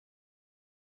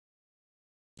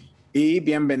Y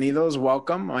bienvenidos,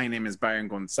 welcome. My name is Byron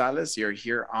Gonzalez. You're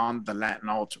here on the Latin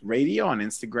Alt Radio on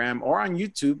Instagram or on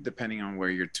YouTube, depending on where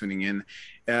you're tuning in.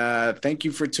 Thank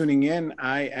you for tuning in.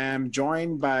 I am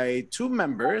joined by two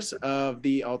members of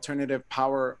the alternative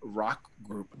power rock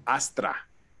group, Astra.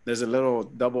 There's a little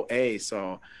double A,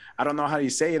 so I don't know how you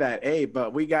say that A,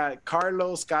 but we got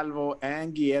Carlos Calvo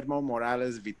and Guillermo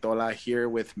Morales Vitola here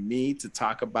with me to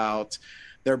talk about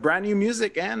their brand new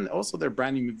music and also their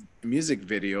brand new music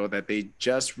video that they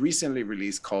just recently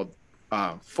released called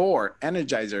For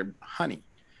Energizer Hunny.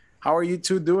 How are you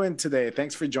two doing today?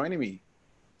 Thanks for joining me.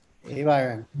 Hey,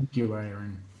 Byron. Thank you,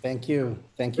 Byron. Thank you.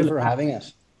 Thank you for having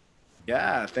us.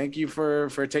 Yeah, thank you for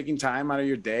taking time out of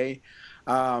your day.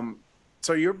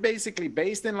 So you're basically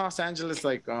based in Los Angeles.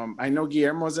 Like I know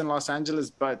Guillermo's in Los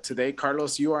Angeles, but today,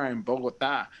 Carlos, you are in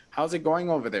Bogota. How's it going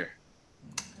over there?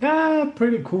 Yeah,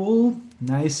 pretty cool.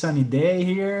 Nice sunny day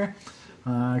here.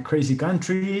 Crazy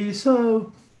country,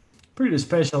 so pretty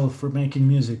special for making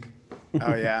music.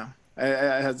 Oh yeah,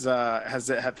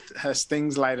 has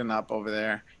things lighten up over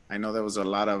there? I know there was a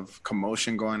lot of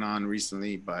commotion going on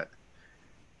recently, but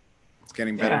it's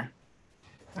getting better.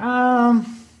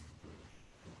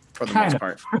 For the most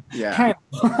part. Yeah. Kind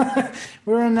of.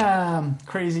 We're in a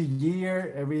crazy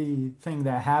year. Everything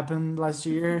that happened last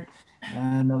year,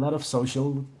 and a lot of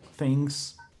social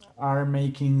things are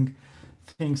making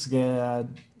things get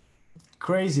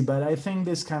crazy. But I think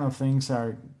these kind of things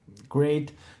are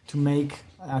great to make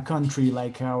a country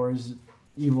like ours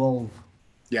evolve.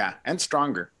 Yeah, and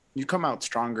stronger. You come out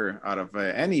stronger out of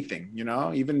anything, you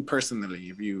know, even personally.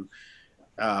 If you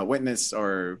witness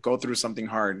or go through something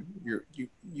hard,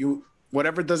 you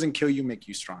whatever doesn't kill you make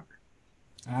you stronger.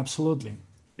 Absolutely.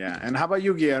 Yeah. And how about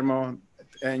you, Guillermo?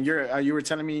 And you were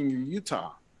telling me in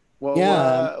Utah. Well,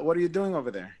 Yeah. what are you doing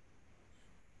over there?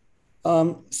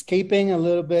 Escaping a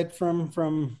little bit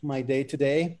from my day to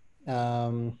day.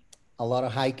 A lot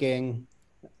of hiking,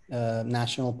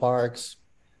 national parks.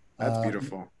 That's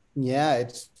beautiful. Yeah,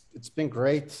 it's been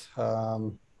great.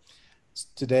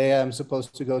 Today I'm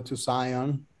supposed to go to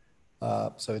Zion,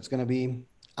 so it's gonna be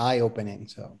eye-opening.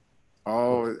 So.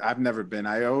 Oh, I've never been.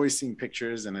 I always seen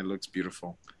pictures and it looks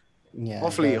beautiful. Yeah.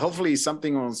 Hopefully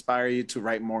something will inspire you to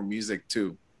write more music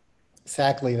too.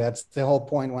 Exactly. That's the whole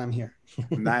point why I'm here.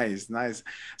 Nice.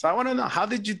 So I want to know, how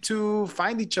did you two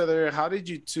find each other? How did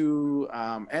you two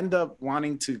end up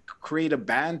wanting to create a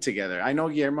band together? I know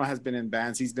Guillermo has been in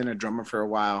bands. He's been a drummer for a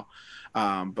while.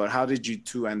 But how did you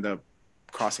two end up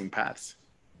crossing paths?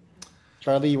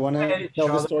 Charlie, you want to tell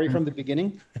the Charlie. story from the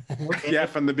beginning? Yeah,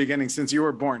 from the beginning, since you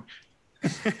were born.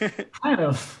 Kind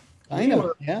of.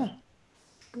 Yeah.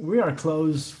 We are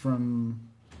close from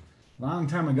a long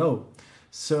time ago.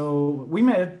 So we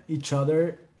met each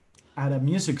other at a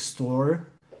music store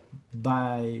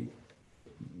by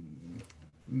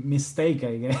mistake,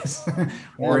 I guess,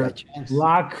 or by chance.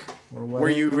 luck, or whatever. Were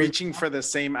you reaching for the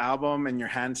same album and your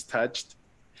hands touched?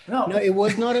 No, it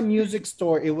was not a music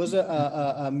store. It was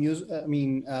a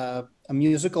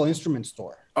musical instrument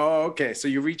store. Oh, okay. So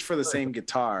you reached for the same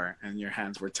guitar and your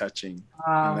hands were touching,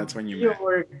 and that's when you met.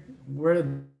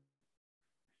 We're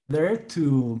there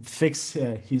to fix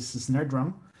his snare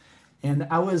drum, and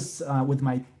I was with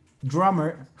my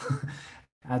drummer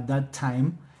at that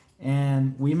time,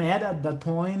 and we met at that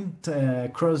point,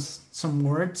 crossed some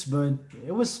words, but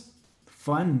it was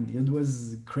fun. It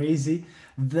was crazy.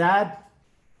 That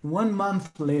 1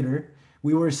 month later,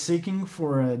 we were seeking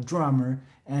for a drummer,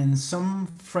 and some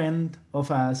friend of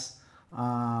us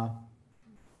uh,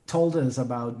 told us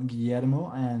about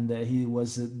Guillermo, and he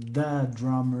was the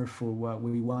drummer for what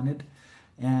we wanted.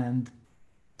 And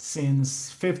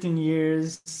since 15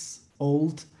 years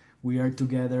old, we are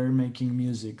together making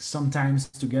music. Sometimes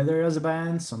together as a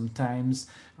band, sometimes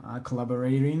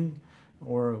collaborating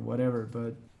or whatever.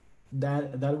 But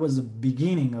that was the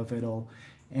beginning of it all.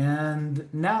 And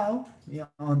now, yeah,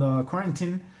 on the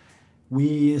quarantine,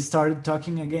 we started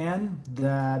talking again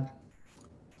that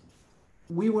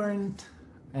we weren't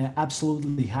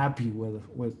absolutely happy with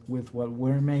what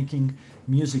we're making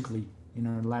musically in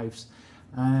our lives,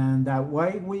 and that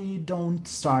why we don't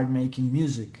start making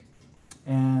music.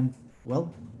 And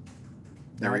well,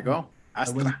 There we go.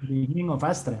 that was Astra. the beginning of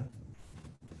Astra.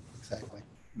 Exactly.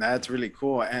 That's really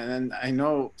cool. And I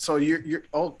know, so you're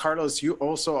oh, Carlos, you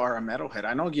also are a metalhead.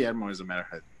 I know Guillermo is a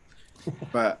metalhead,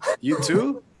 but you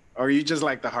too? Or you just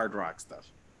like the hard rock stuff?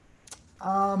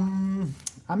 I'm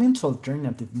into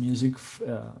alternative music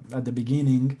at the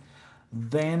beginning.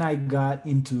 Then I got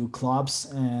into clubs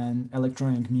and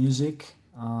electronic music.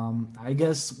 I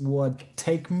guess what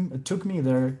took me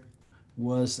there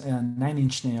was Nine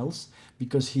Inch Nails,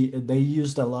 because they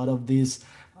used a lot of these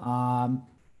um,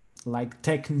 like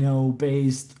techno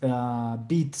based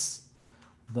beats,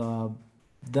 the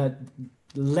that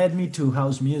led me to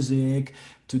house music,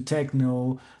 to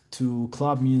techno, to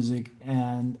club music,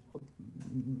 and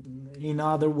in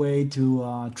other way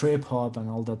to trip hop and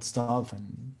all that stuff.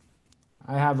 And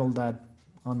I have all that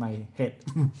on my head.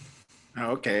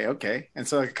 Okay, okay. And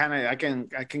so kind of I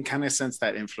can kind of sense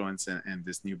that influence in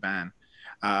this new band.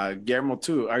 Guillermo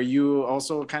too. Are you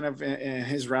also kind of in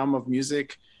his realm of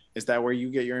music? Is that where you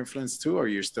get your influence too, or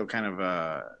you're still kind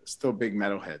of still big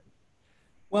metalhead?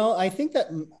 Well, I think that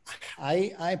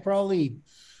I probably,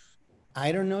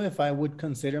 I don't know if I would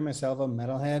consider myself a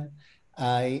metalhead.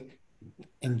 I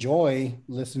enjoy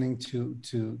listening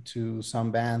to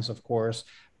some bands, of course,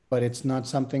 but it's not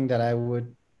something that I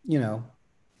would, you know,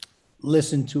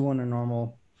 listen to on a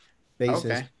normal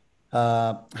basis.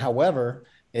 Okay. However,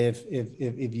 if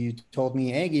you told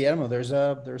me, hey Guillermo, there's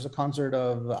a concert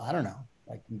of, I don't know,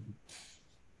 like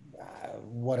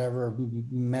whatever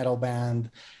metal band,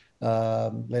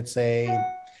 let's say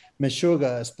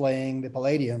Meshuggah is playing the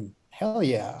Palladium. Hell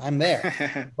yeah, I'm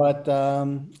there. But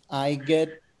I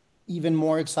get even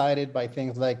more excited by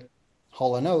things like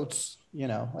Hall and Oates. You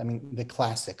know, I mean the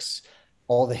classics,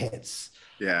 all the hits.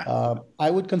 Yeah. I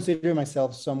would consider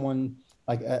myself someone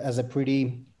like as a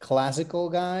pretty classical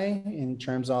guy in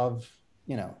terms of,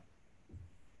 you know,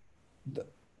 the,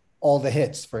 all the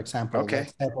hits. For example, Okay.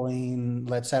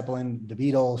 Led Zeppelin, the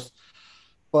Beatles.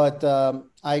 But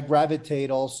I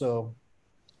gravitate also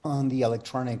on the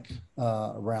electronic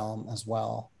realm as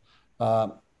well. Uh,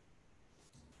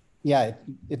 yeah,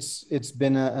 it's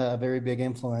been a very big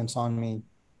influence on me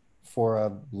for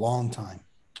a long time.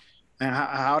 And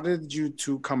how did you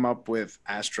two come up with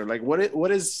Astra? Like,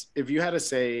 what is if you had to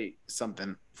say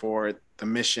something for the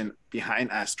mission behind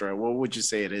Astra, what would you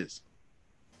say it is?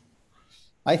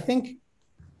 I think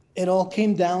it all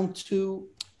came down to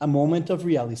a moment of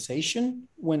realization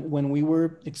when we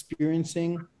were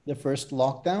experiencing the first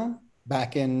lockdown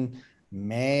back in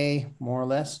May, more or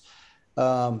less.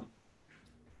 Um,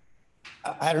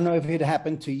 I don't know if it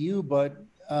happened to you, but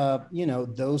you know,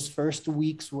 those first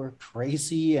weeks were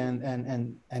crazy,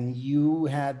 and you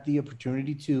had the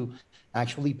opportunity to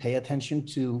actually pay attention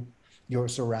to your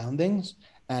surroundings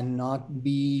and not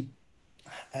be,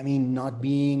 I mean, not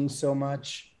being so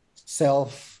much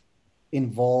self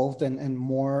involved and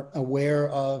more aware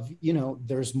of, you know,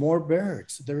 there's more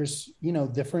birds, there's, you know,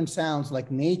 different sounds, like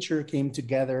nature came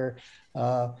together,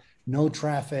 no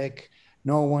traffic,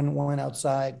 no one went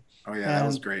outside. Oh yeah, that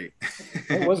was And great.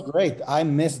 it was great. I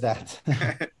miss that.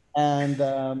 And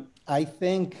I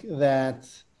think that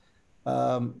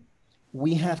um,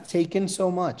 we have taken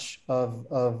so much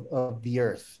of the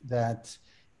earth that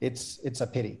it's a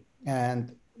pity.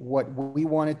 And what we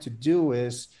wanted to do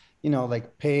is, you know,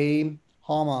 like pay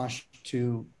homage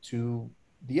to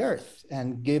the earth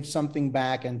and give something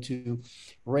back and to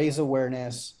raise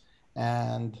awareness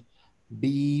and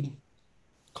be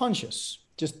conscious,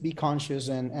 just be conscious.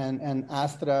 And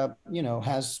Astra, you know,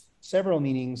 has several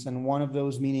meanings, and one of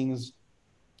those meanings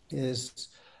is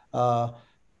uh,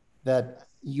 that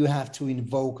you have to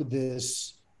invoke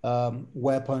this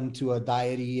weapon to a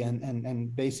deity,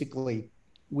 and basically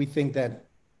we think that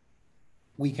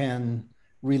we can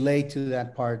relate to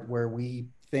that part where we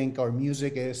think our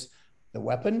music is the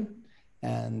weapon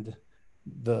and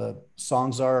the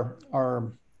songs are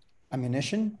our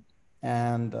ammunition,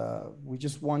 and we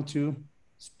just want to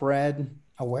spread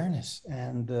awareness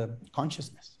and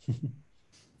consciousness.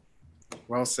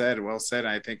 Well said. Well said.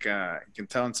 I think you can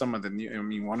tell in some of the new. I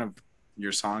mean, one of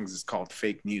your songs is called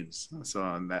 "Fake News," so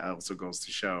that also goes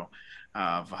to show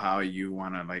of how you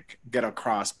want to like get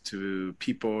across to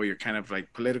people. You're kind of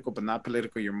like political, but not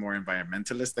political. You're more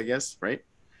environmentalist, I guess, right?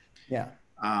 Yeah.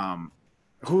 Um,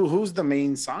 who's the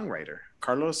main songwriter?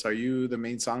 Carlos, are you the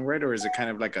main songwriter, or is it kind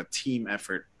of like a team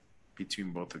effort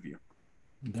between both of you?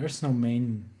 There's no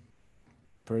main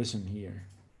person here.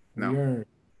 We No. are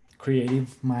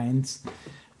creative minds.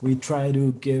 We try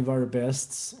to give our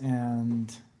bests,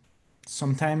 and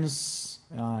sometimes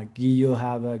Guillo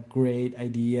have a great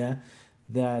idea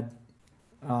that,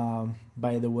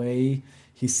 by the way,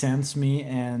 he sends me,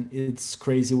 and it's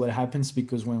crazy what happens,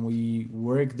 because when we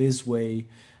work this way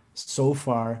so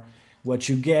far, what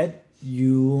you get,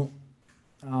 you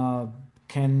uh,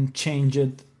 can change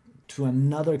it to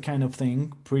another kind of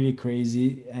thing, pretty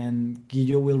crazy, and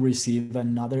Guillo will receive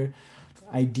another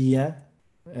idea,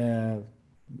 uh,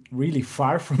 really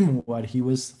far from what he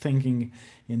was thinking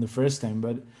in the first time.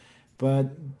 But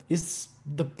it's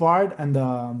the part and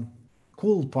the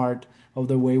cool part of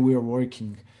the way we are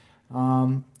working.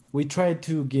 We try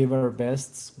to give our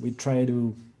best. We try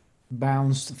to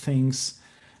bounce things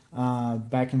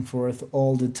back and forth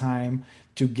all the time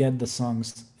to get the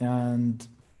songs, and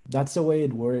that's the way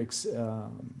it works.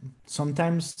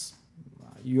 Sometimes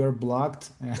you are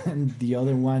blocked, and the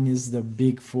other one is the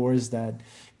big force that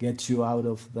gets you out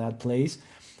of that place.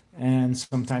 And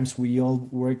sometimes we all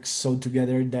work so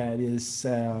together that is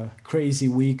a crazy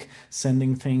week,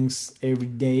 sending things every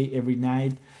day, every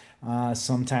night.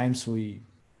 Sometimes we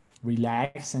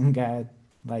relax and get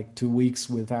like 2 weeks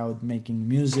without making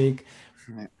music.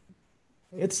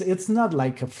 It's not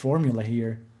like a formula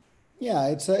here. Yeah,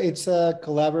 it's a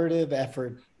collaborative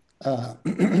effort.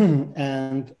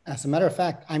 And as a matter of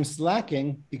fact, I'm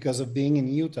slacking because of being in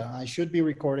Utah. I should be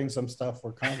recording some stuff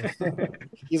for Carlos.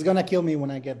 He's gonna kill me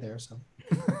when I get there. So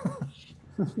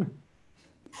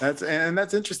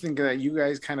That's interesting that you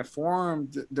guys kind of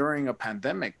formed during a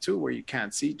pandemic too, where you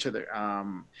can't see each other,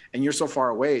 and you're so far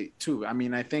away too. I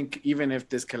mean, I think even if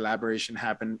this collaboration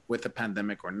happened with a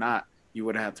pandemic or not, you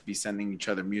would have to be sending each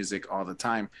other music all the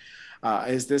time.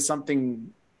 Is this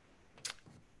something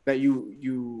that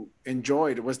you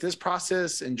enjoyed? Was this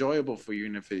process enjoyable for you?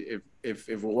 And if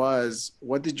it was,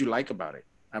 what did you like about it?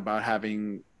 About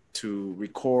having to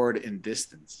record in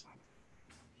distance?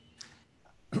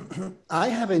 I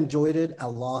have enjoyed it a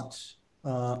lot.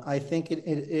 I think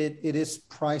it is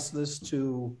priceless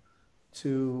to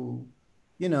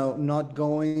not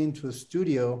going into a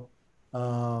studio,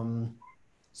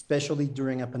 especially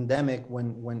during a pandemic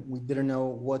when we didn't know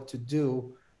what to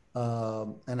do,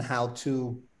 and how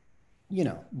to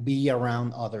be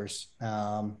around others.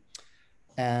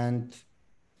 And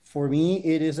for me,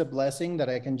 it is a blessing that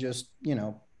I can just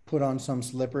put on some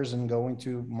slippers and go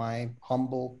into my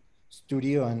humble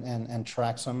studio and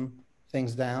track some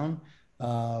things down.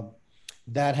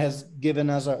 That has given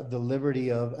us the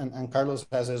liberty of, and Carlos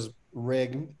has his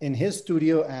rig in his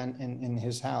studio and in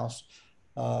his house.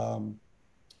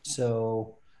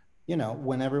 So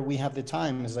whenever we have the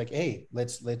time, it's like, hey,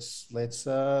 let's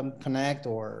connect,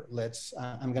 or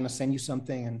I'm gonna send you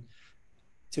something. And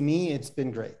to me, it's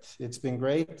been great. It's been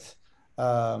great.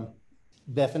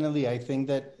 Definitely, I think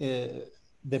that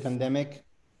the pandemic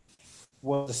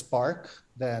was the spark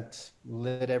that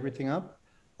lit everything up,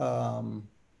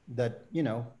 that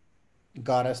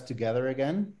got us together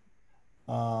again.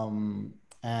 And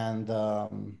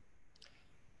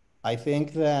I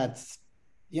think that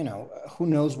who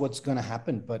knows what's going to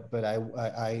happen, but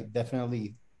I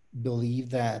definitely believe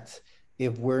that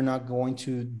if we're not going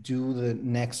to do the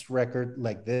next record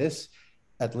like this,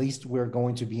 at least we're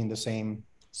going to be in the same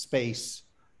space,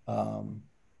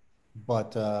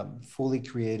 but fully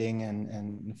creating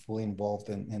and fully involved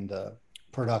in the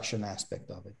production aspect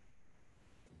of it.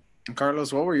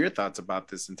 Carlos, what were your thoughts about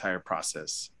this entire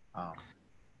process?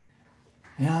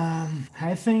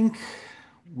 I think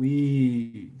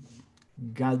we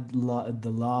got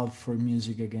the love for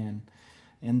music again,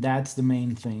 and that's the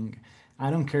main thing.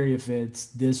 I don't care if it's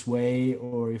this way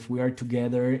or if we are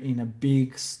together in a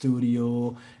big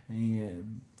studio,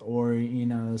 or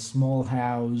in a small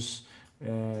house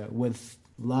with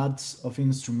lots of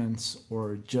instruments,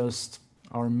 or just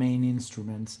our main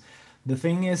instruments. The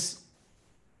thing is,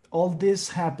 all this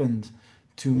happened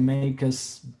to make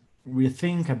us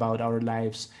rethink about our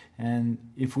lives, and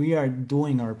if we are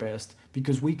doing our best,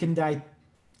 because we can die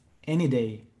any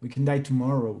day, we can die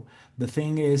tomorrow. The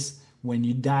thing is, when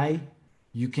you die,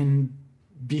 you can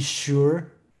be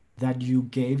sure that you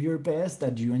gave your best,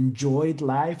 that you enjoyed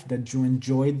life, that you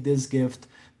enjoyed this gift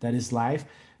that is life.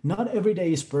 Not every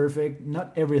day is perfect,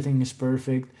 not everything is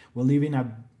perfect. We live in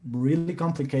a really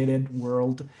complicated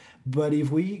world, but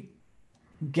if we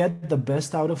get the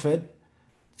best out of it,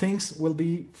 things will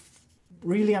be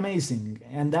really amazing,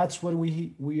 and that's what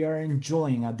we are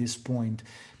enjoying at this point.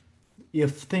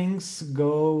 If things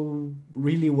go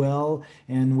really well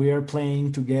and we are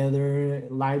playing together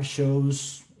live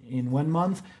shows in 1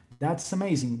 month, that's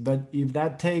amazing. But if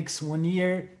that takes 1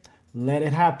 year, let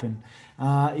it happen.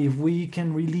 If we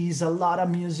can release a lot of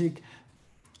music,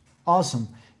 awesome.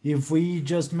 If we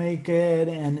just make it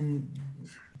and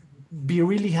be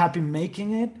really happy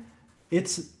making it,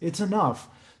 it's enough.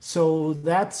 So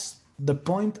that's the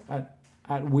point at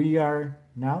we are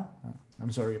now.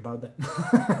 I'm sorry about that.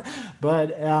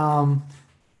 But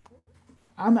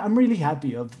I'm really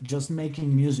happy of just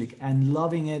making music and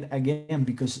loving it again,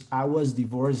 because I was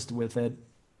divorced with it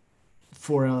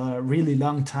for a really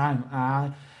long time.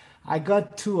 I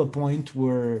got to a point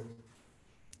where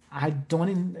I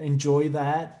don't enjoy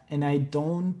that, and I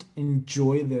don't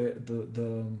enjoy the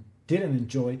didn't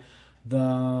enjoy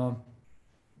the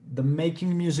the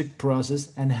making music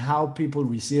process and how people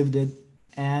received it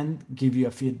and give you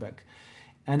a feedback.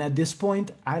 And at this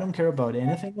point, I don't care about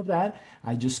anything of that.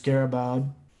 I just care about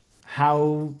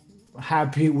how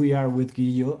happy we are with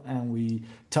Guillo, and we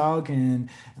talk and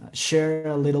share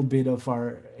a little bit of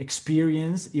our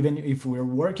experience. Even if we're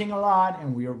working a lot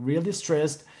and we are really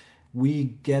stressed,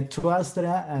 we get to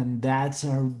Astra, and that's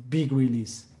our big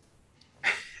release.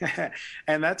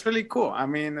 And that's really cool. I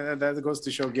mean, that goes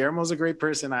to show Guillermo's a great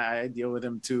person. I deal with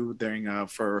him too during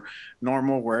for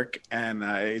normal work, and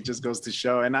it just goes to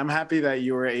show. And I'm happy that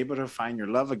you were able to find your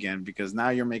love again, because now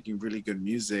you're making really good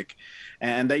music,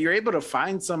 and that you're able to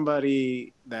find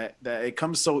somebody that it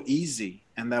comes so easy,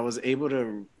 and that was able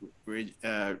to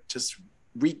just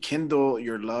rekindle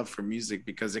your love for music,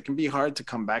 because it can be hard to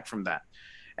come back from that,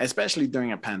 especially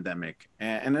during a pandemic.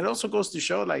 And it also goes to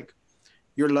show, like,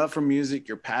 your love for music,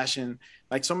 your passion.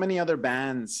 Like so many other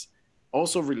bands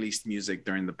also released music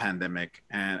during the pandemic,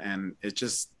 and it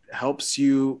just helps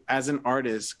you as an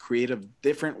artist creative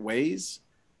different ways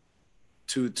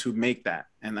to make that.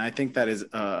 And I think that is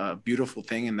a beautiful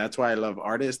thing, and that's why I love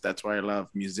artists. That's why I love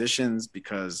musicians,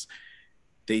 because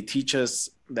they teach us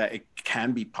that it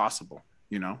can be possible,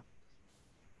 you know.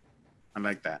 I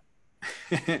like that.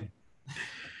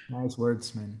 Nice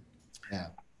words, man. Yeah.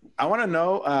 I want to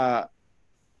know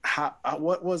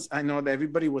what was, I know that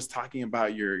everybody was talking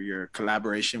about your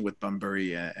collaboration with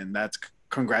Bunbury, and that's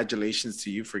congratulations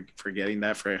to you for getting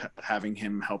that, for having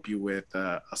him help you with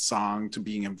a song, to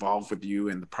being involved with you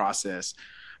in the process.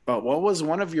 But what was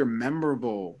one of your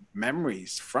memorable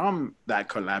memories from that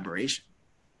collaboration?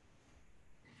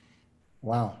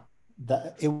 Wow,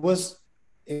 that it was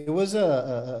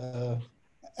and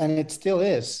it still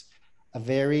is a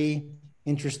very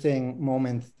interesting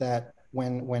moment, that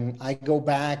when I go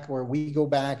back, or we go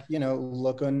back, you know,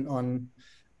 looking on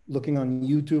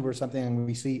YouTube or something, and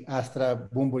we see Astra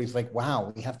Bunbury, it's like,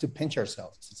 wow, we have to pinch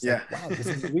ourselves. It's like, wow, this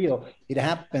is real. It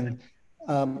happened.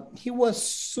 He was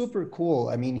super cool.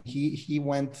 I mean, he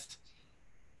went,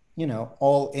 you know,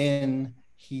 all in.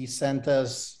 He sent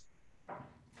us,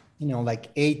 you know,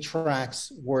 like 8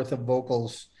 tracks worth of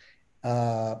vocals,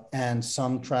 and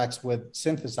some tracks with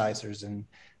synthesizers, and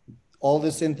all the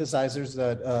synthesizers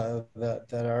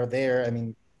that are there. I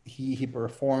mean, he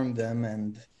performed them,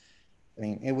 and I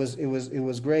mean, it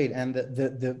was great. And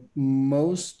the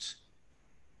most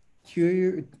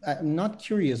curious, not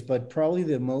curious, but probably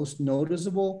the most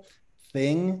noticeable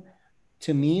thing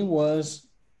to me was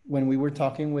when we were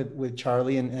talking with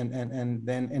Charlie, and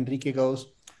then Enrique goes,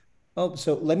 "Oh,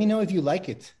 so let me know if you like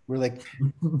it." We're like,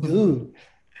 dude,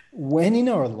 when in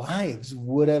our lives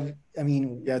would have, I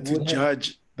mean, Yeah, to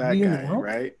judge that guy,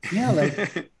 right? Yeah,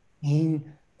 like, I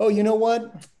mean, oh, you know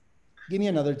what? Give me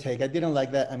another take. I didn't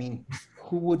like that. I mean,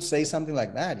 who would say something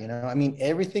like that? You know, I mean,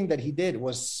 everything that he did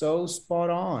was so spot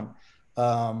on.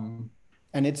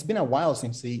 And it's been a while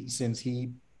since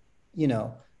he, you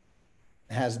know,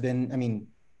 has been. I mean,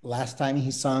 last time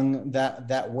he sung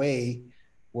that way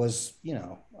was, you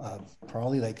know,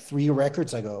 probably like 3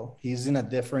 records ago. He's in a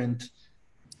different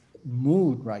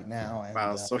mood right now. And,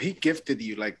 wow, so he gifted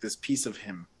you like this piece of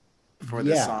him for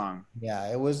the yeah, song.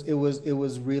 Yeah, it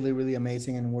was really, really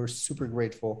amazing, and we're super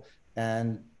grateful,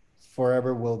 and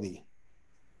forever will be.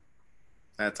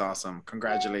 That's awesome.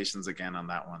 Congratulations again on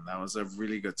that one. That was a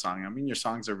really good song. I mean, your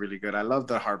songs are really good. I love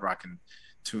the hard rocking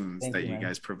tunes that you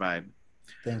guys provide.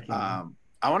 Thank you.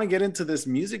 I want to get into this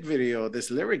music video,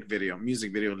 this lyric video,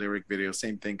 lyric video,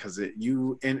 same thing, because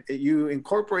you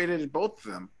incorporated both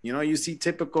of them. You know, you see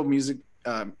typical music,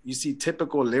 you see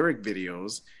typical lyric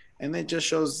videos, and it just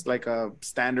shows like a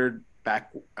standard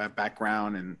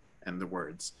background and the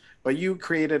words. But you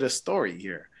created a story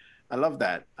here. I love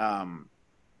that.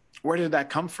 Where did that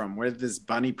come from? Where did this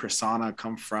bunny persona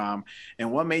come from?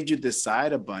 And what made you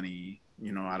decide a bunny,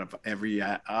 you know, out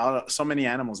of so many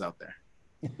animals out there?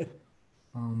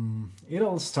 It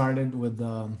all started with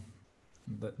the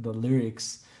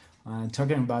lyrics,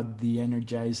 talking about the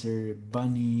Energizer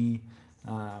bunny,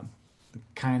 the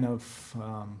kind of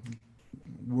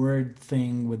word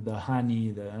thing with the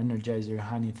honey, the Energizer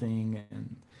honey thing,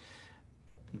 and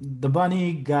the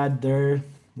bunny got there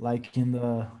like in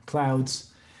the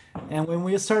clouds. And when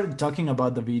we started talking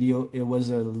about the video, it was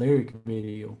a lyric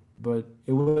video, but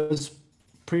it was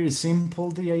pretty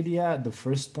simple, the idea at the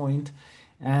first point.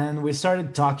 And we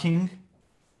started talking,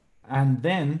 and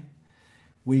then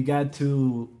we got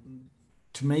to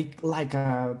make like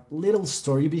a little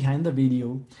story behind the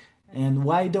video. And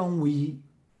why don't we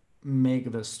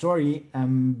make the story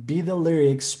and be the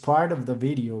lyrics part of the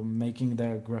video, making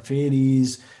the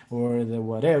graffitis or the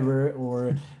whatever,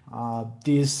 or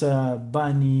this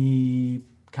bunny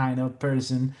kind of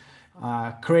person,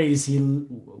 crazy,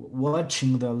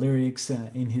 watching the lyrics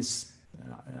in his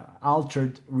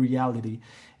altered reality.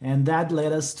 And that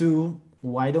led us to,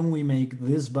 why don't we make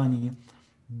this bunny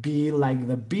be like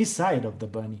the B side of the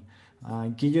bunny?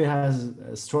 Guillo has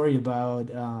a story about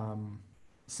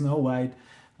Snow White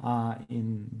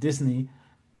in Disney,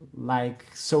 like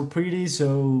so pretty,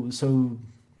 so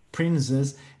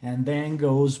princess, and then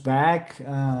goes back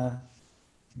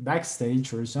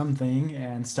backstage or something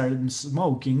and started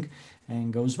smoking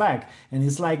and goes back. And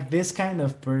it's like this kind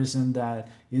of person that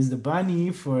is the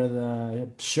bunny for the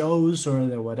shows or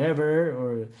the whatever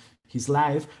or his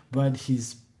life, but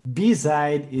his B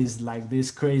side is like this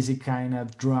crazy kind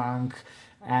of drunk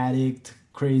addict,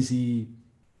 crazy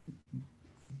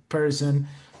person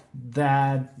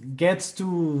that gets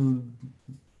to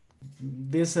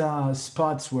these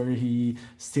spots where he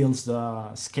steals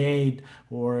the skate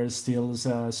or steals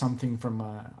something from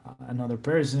another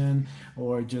person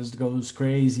or just goes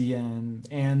crazy and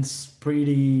ends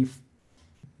pretty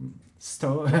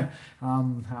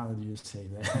how do you say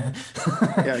that?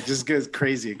 Yeah, it just gets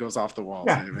crazy. It goes off the walls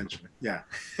eventually. Yeah.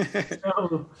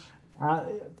 So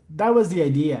that was the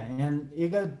idea, and it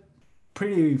got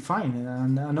pretty fine,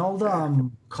 and all the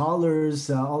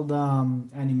colors, all the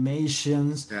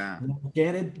animations, Yeah.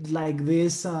 get it like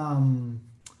this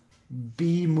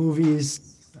B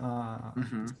movies style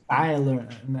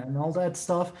and all that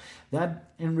stuff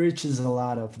that enriches a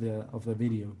lot of the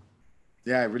video.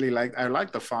 Yeah, I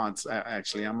like the fonts.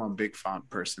 Actually, I'm a big font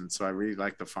person, so I really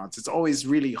like the fonts. It's always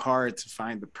really hard to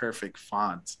find the perfect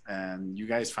font, and you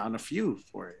guys found a few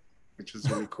for it, which was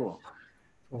really cool.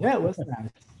 Yeah, it was nice.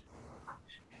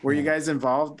 Were you guys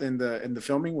involved in the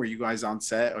filming? Were you guys on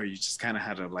set, or you just kind of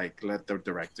had to like let the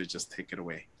director just take it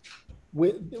away?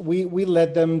 We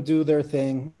let them do their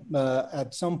thing.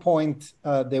 At some point,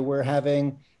 they were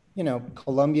having,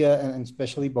 Colombia and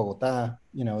especially Bogota,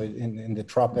 in the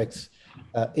tropics,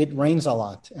 it rains a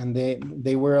lot, and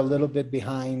they were a little bit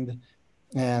behind,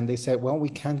 and they said, well, we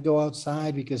can't go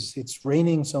outside because it's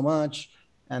raining so much.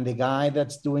 And the guy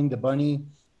that's doing the bunny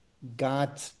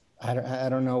got, I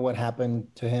don't know what happened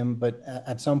to him, but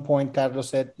at some point, Carlos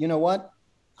said, you know what,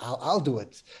 I'll do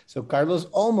it. So Carlos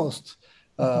almost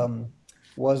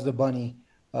was the bunny.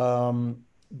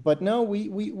 But no,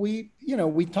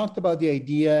 we talked about the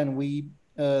idea and we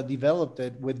developed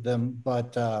it with them,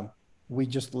 but we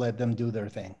just let them do their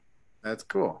thing. That's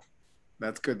cool.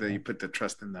 That's good that you put the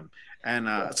trust in them. And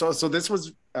so this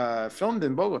was filmed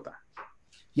in Bogota.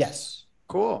 Yes.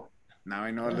 Cool. Now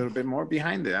I know a little bit more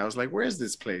behind it. I was like, where is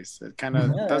this place? It kind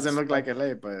of doesn't look like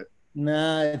LA, but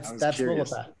nah, that's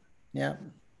curious. Bogota. Yeah.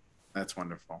 That's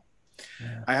wonderful.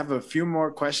 Yeah. I have a few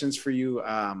more questions for you,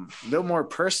 a little more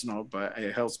personal, but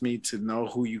it helps me to know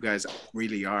who you guys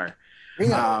really are.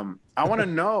 I want to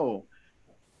know,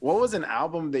 what was an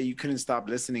album that you couldn't stop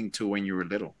listening to when you were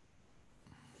little?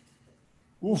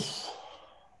 Oof.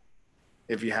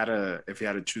 If you had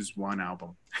to choose one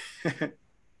album.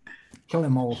 Kill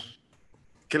 'Em All.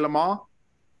 Kill 'Em All?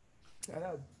 It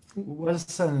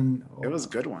was It was a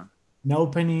good one. An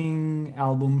opening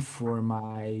album for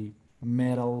my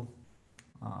metal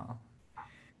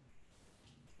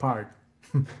part.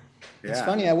 It's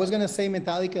funny. I was going to say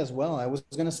Metallica as well. I was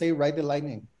going to say Ride the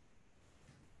Lightning.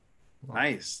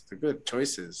 Nice. They're good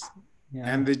choices. Yeah.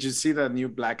 And did you see the new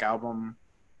Black Album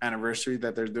anniversary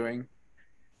that they're doing?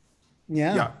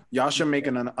 Yeah. Y'all should make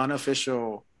an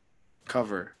unofficial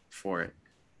cover for it.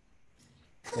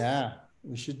 Yeah.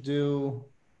 We should do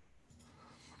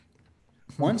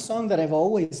one song that I've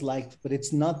always liked, but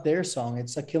it's not their song.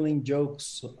 It's a Killing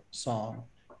Jokes song.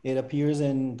 It appears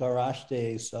in Garage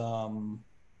Days. The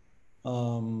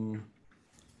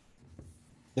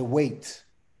Weight.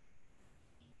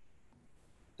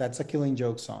 That's a Killing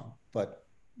Joke song, but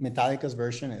Metallica's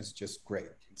version is just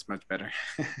great. It's much better.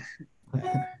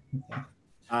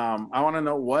 I want to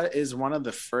know, what is one of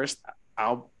the first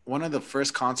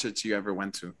concerts you ever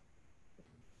went to?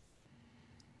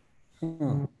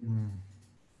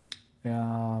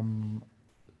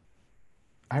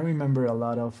 I remember a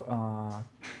lot of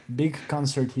big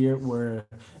concert here where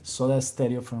Soda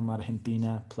Stereo from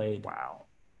Argentina played. Wow.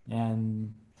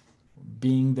 And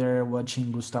being there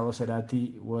watching Gustavo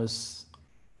Cerati was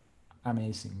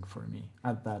amazing for me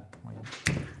at that point.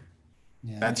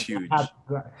 Yeah. That's huge.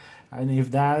 And if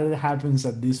that happens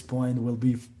at this point, it will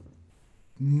be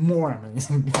more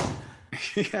amazing.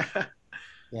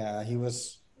 Yeah, he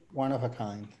was one of a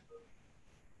kind.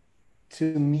 To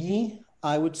me,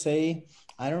 I would say,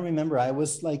 I don't remember. I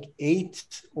was like 8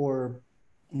 or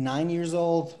 9 years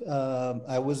old.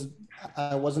 I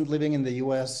wasn't living in the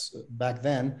U.S. back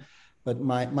then, but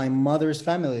my mother's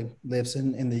family lives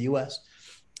in the US.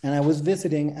 And I was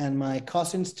visiting, and my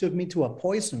cousins took me to a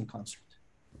Poison concert.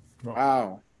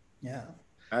 Wow. Yeah.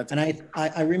 That's And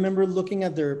I remember looking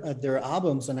at their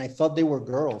albums, and I thought they were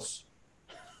girls.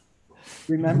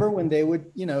 Remember when they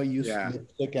would, use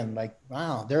lipstick and like,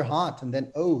 wow, they're hot, and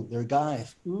then oh, they're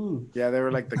guys. Ooh. Yeah, they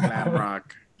were like the glam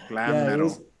rock, glam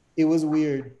metal. It was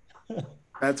weird.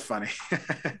 That's funny.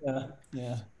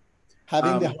 Yeah.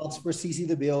 Having the hots for CC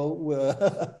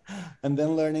DeVille, and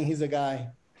then learning he's a guy,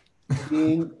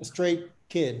 being a straight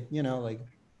kid, like,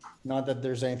 not that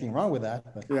there's anything wrong with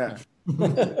that, but yeah.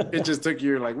 It just took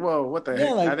you like, whoa, what the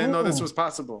heck? Like, I didn't know this was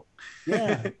possible.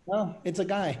 Yeah, well, it's a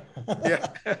guy. Yeah.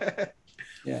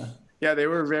 Yeah, they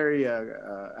were very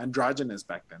androgynous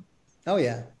back then. Oh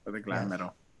yeah. For the glam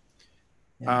metal.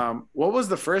 Yeah. What was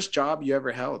the first job you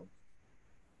ever held?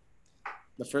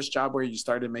 The first job where you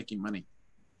started making money?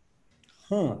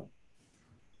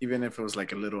 Even if it was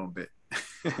like a little bit.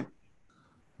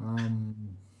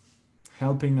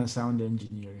 Helping a sound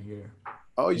engineer here.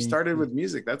 Oh, you started with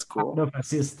music. That's cool. Kind of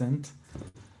assistant.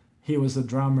 He was a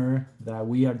drummer that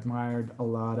we admired a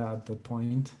lot at the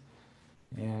point,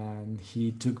 and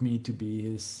he took me to be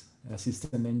his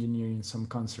assistant engineer in some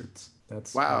concerts.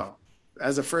 That's wow.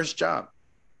 As a first job.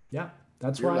 Yeah,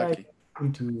 that's why lucky. I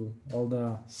into all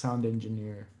the sound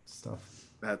engineer stuff.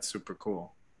 That's super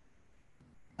cool.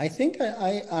 I think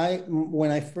I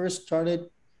when I first started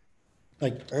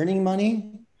like earning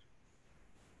money,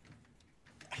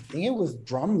 I think it was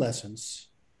drum lessons.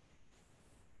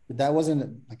 But that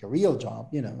wasn't like a real job,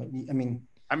 I mean,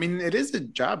 it is a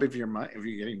job if you're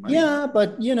getting money. Yeah,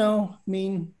 but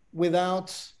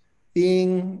without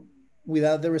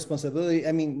the responsibility,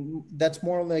 that's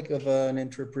more like of an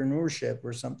entrepreneurship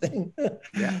or something.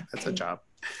 Yeah, that's a job.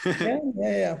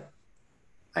 Yeah.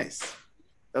 This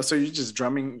So you're just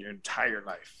drumming your entire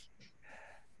life.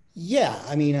 Yeah,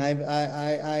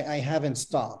 I haven't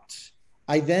stopped.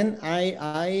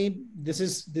 This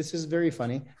is very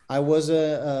funny. I was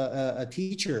a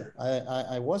teacher.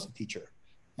 I was a teacher,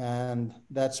 and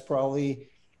that's probably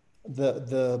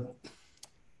the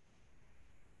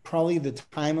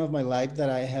time of my life that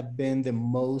I have been the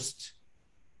most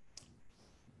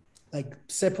like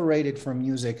separated from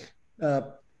music.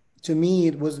 To me,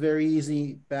 it was very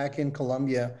easy back in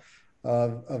Colombia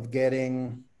of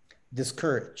getting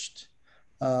discouraged.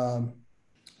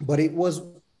 But it was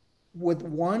with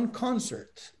one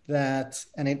concert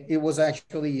and it was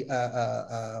actually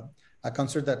a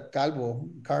concert that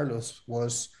Carlos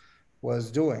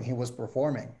was doing. He was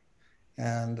performing.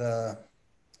 And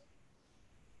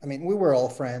we were all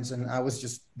friends, and I was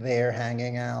just there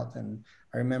hanging out. And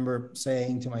I remember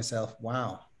saying to myself,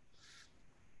 wow,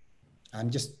 I'm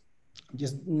just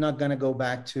not gonna go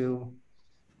back to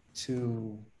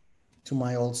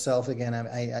my old self again.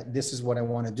 This is what I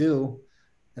want to do.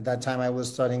 At that time, I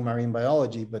was studying marine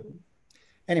biology, but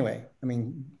anyway,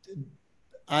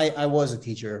 I was a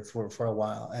teacher for a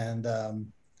while, and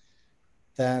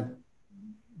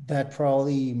that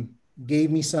probably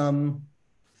gave me some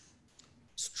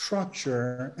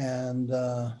structure, and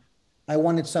I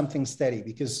wanted something steady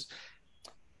because,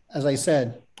 as I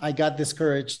said, I got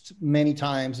discouraged many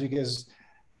times because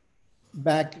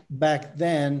back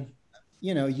then,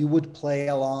 you would play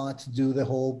a lot, do the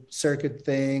whole circuit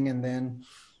thing, and then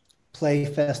play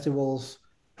festivals,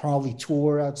 probably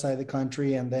tour outside the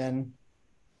country, and then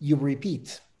you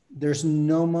repeat. There's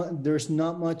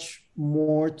not much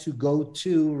more to go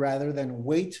to rather than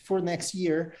wait for next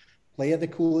year, play at the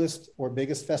coolest or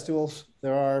biggest festivals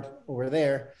there are over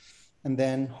there, and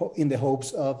then in the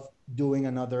hopes of doing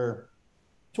another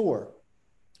tour.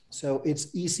 So it's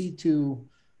easy to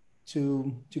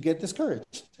get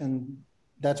discouraged, and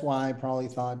that's why I probably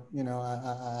thought,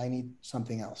 I need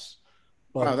something else.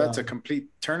 But, wow, that's a complete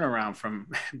turnaround from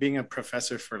being a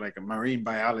professor for like a marine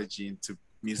biology into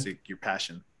music, your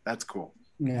passion. That's cool.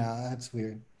 Yeah, that's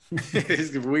weird.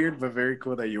 It's weird, but very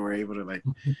cool that you were able to like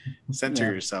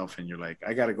center yourself, and you're like,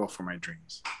 I got to go for my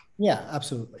dreams. Yeah,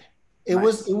 absolutely. It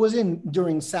was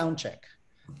during sound check.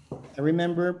 I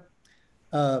remember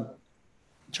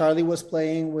Charlie was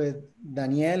playing with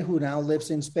Daniel, who now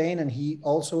lives in Spain, and he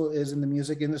also is in the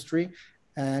music industry.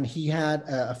 And he had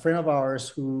a friend of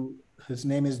ours his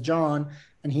name is John,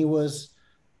 and he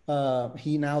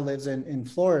now lives in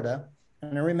Florida.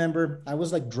 And I remember I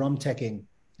was like drum teching,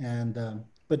 and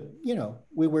but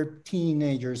we were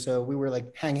teenagers, so we were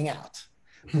like hanging out.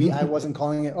 I wasn't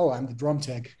calling it, I'm the drum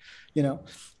tech,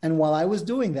 And while I was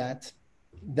doing that,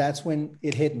 that's when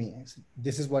it hit me. I said,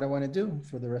 this is what I want to do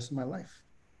for the rest of my life.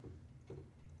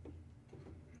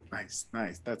 Nice.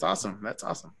 That's awesome.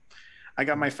 I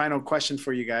got my final question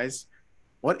for you guys.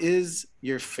 What is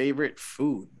your favorite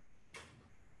food?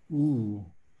 Ooh.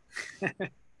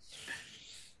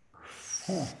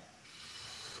 Huh.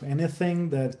 Anything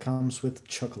that comes with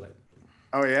chocolate.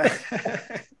 Oh yeah.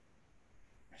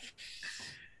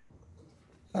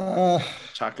 Uh,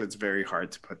 Chocolate's very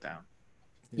hard to put down.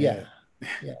 yeah.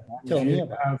 Yeah. If Tell me you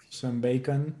about have some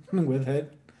bacon with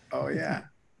it, Oh yeah.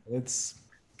 it's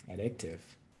addictive.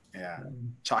 Yeah.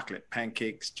 Chocolate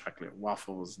pancakes, chocolate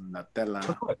waffles, Nutella.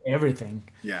 Chocolate everything.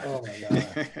 Yeah. Oh my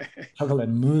God. Chocolate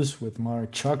mousse with more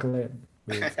chocolate.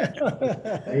 With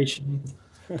Asian.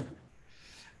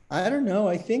 I don't know.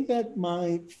 I think that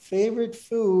my favorite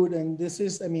food, and this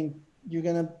is, I mean, you're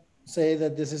going to say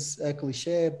that this is a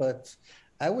cliche, but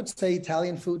I would say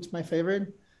Italian food's my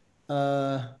favorite.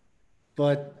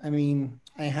 But I mean,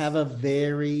 I have a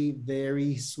very,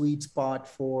 very sweet spot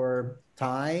for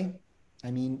Thai.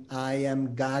 I mean, I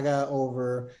am gaga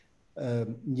over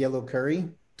yellow curry.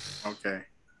 Okay.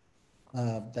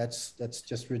 That's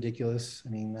just ridiculous. I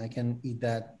mean, I can eat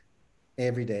that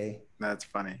every day. That's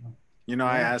funny. You know,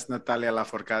 I asked Natalia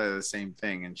Laforcade the same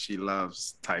thing, and she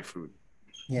loves Thai food.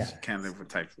 Yeah. She can't live with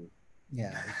Thai food.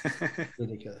 Yeah, it's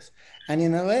ridiculous. And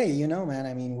in LA, you know, man,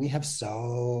 I mean, we have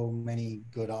so many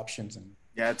good options. And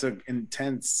Yeah, it's a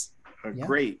intense,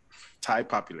 great Thai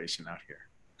population out here.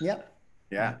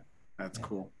 yeah, That's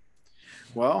cool.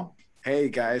 Well, hey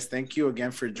guys, thank you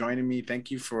again for joining me. Thank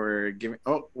you for giving.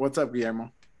 Oh, what's up,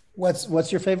 Guillermo?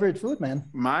 What's your favorite food, man?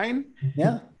 Mine?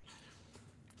 Yeah.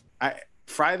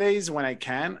 Fridays when I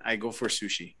can, I go for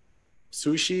sushi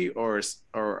or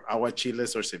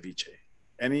aguachiles or ceviche.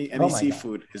 Any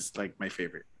seafood is like my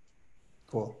favorite.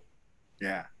 Cool.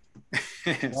 Yeah.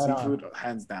 Seafood,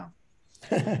 hands down.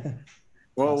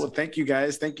 Well, awesome. Thank you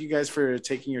guys. Thank you guys for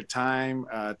taking your time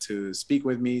to speak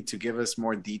with me, to give us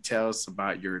more details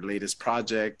about your latest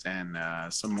project and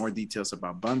some more details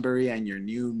about Bunbury and your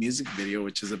new music video,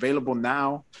 which is available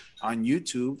now on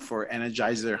YouTube for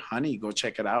Energizer Hunny. Go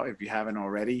check it out if you haven't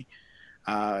already.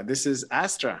 This is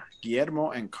Astra,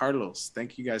 Guillermo, and Carlos.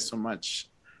 Thank you guys so much.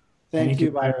 Thank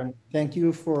you, Byron. Thank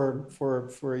you for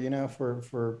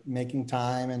making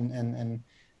time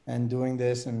and doing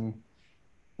this. And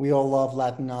we all love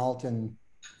Latin alt, and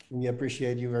we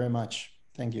appreciate you very much.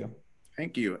 Thank you.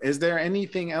 Thank you. Is there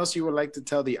anything else you would like to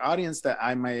tell the audience that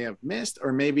I may have missed,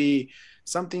 or maybe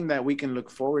something that we can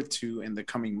look forward to in the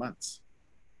coming months?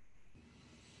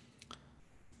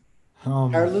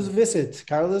 Carlos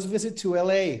visit to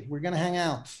LA. We're gonna hang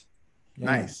out. Yeah,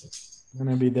 nice. I'm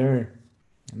gonna be there,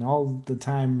 and all the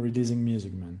time releasing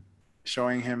music, man.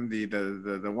 Showing him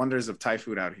the wonders of Thai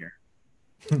food out here.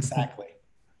 Exactly.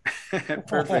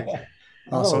 Perfect.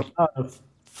 Also, a lot of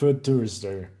food tours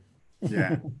there.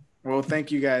 Yeah. Well,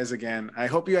 thank you guys again. I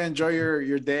hope you enjoy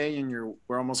your day, and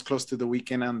we're almost close to the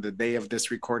weekend. On the day of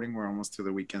this recording, we're almost to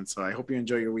the weekend. So I hope you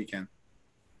enjoy your weekend.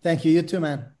 Thank you. You too,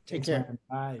 man. Take care. Man.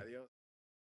 Bye. Adios.